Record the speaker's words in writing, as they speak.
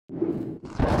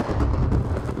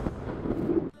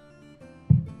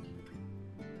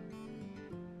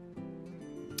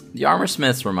The Armor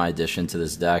Smiths were my addition to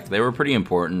this deck. They were pretty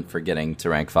important for getting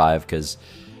to rank 5 because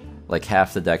like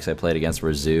half the decks I played against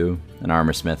were Zoo, and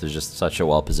Armor Smith is just such a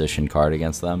well-positioned card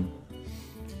against them.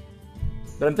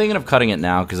 But I'm thinking of cutting it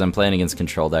now because I'm playing against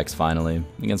control decks finally.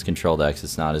 Against control decks,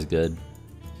 it's not as good.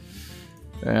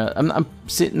 I'm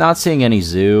not seeing any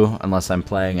Zoo unless I'm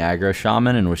playing Aggro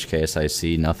Shaman, in which case I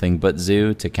see nothing but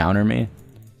Zoo to counter me.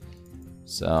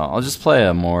 So I'll just play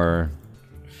a more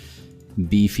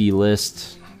beefy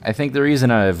list. I think the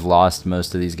reason I've lost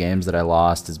most of these games that I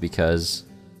lost is because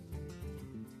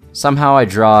somehow I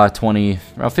draw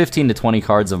around 15 to 20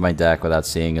 cards of my deck without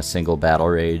seeing a single Battle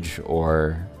Rage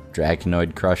or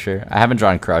Draconoid Crusher. I haven't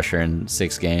drawn Crusher in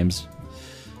 6 games.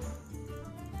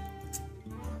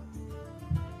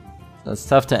 So it's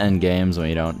tough to end games when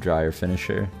you don't draw your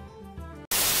finisher.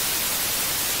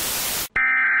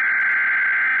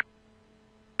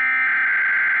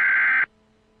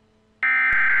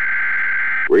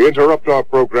 We interrupt our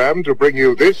program to bring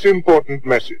you this important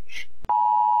message.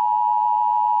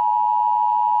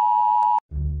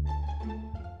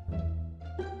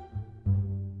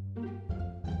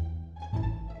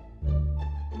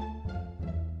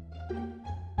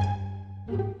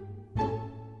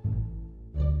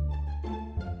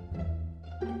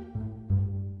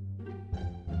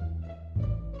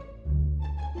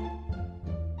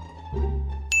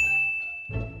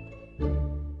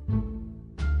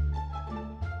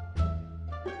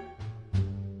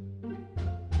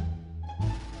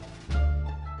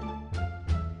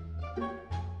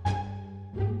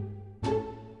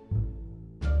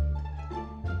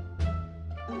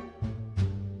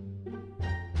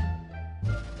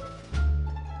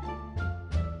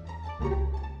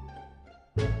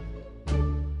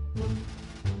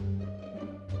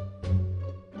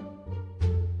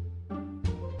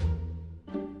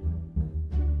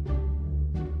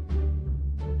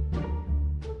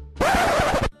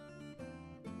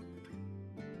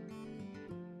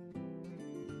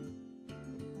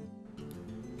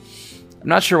 I'm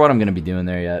not sure what I'm going to be doing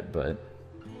there yet, but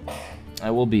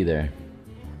I will be there.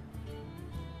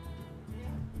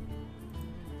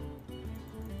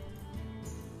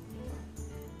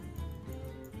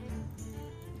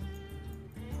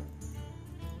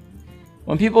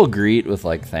 When people greet with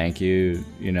like thank you,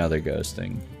 you know they're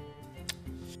ghosting.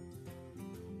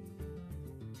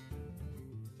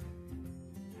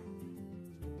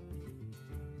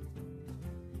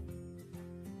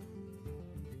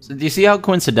 So do you see how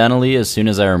coincidentally, as soon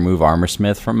as I remove Armor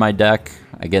Smith from my deck,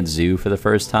 I get Zoo for the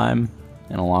first time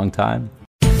in a long time?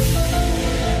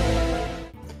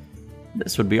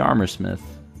 This would be Armor Smith.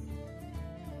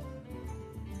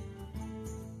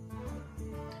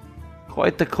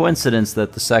 Quite the coincidence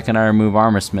that the second I remove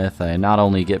Armor Smith, I not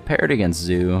only get paired against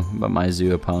Zoo, but my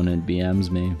Zoo opponent BMs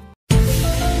me.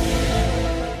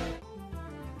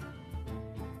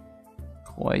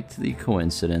 Quite the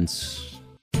coincidence.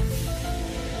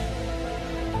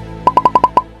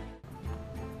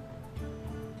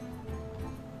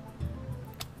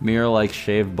 Mirror like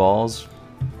shaved balls?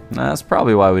 Nah, that's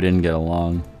probably why we didn't get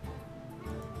along.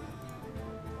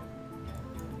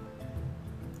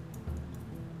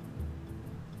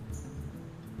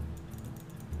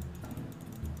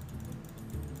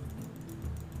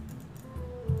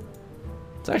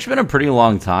 It's actually been a pretty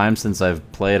long time since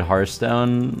I've played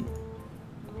Hearthstone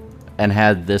and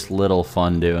had this little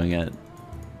fun doing it.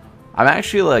 I'm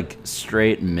actually like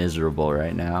straight miserable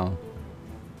right now.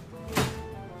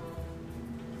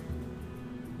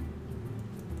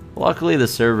 Luckily, the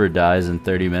server dies in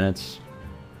 30 minutes.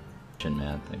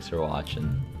 Man, thanks for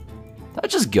watching. Did I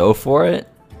just go for it?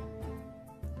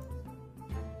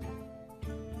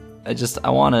 I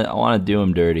wanna do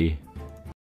him dirty.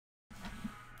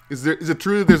 Is it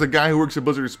true that there's a guy who works at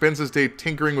Blizzard who spends his day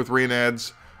tinkering with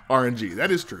Reynad's RNG? That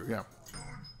is true, yeah.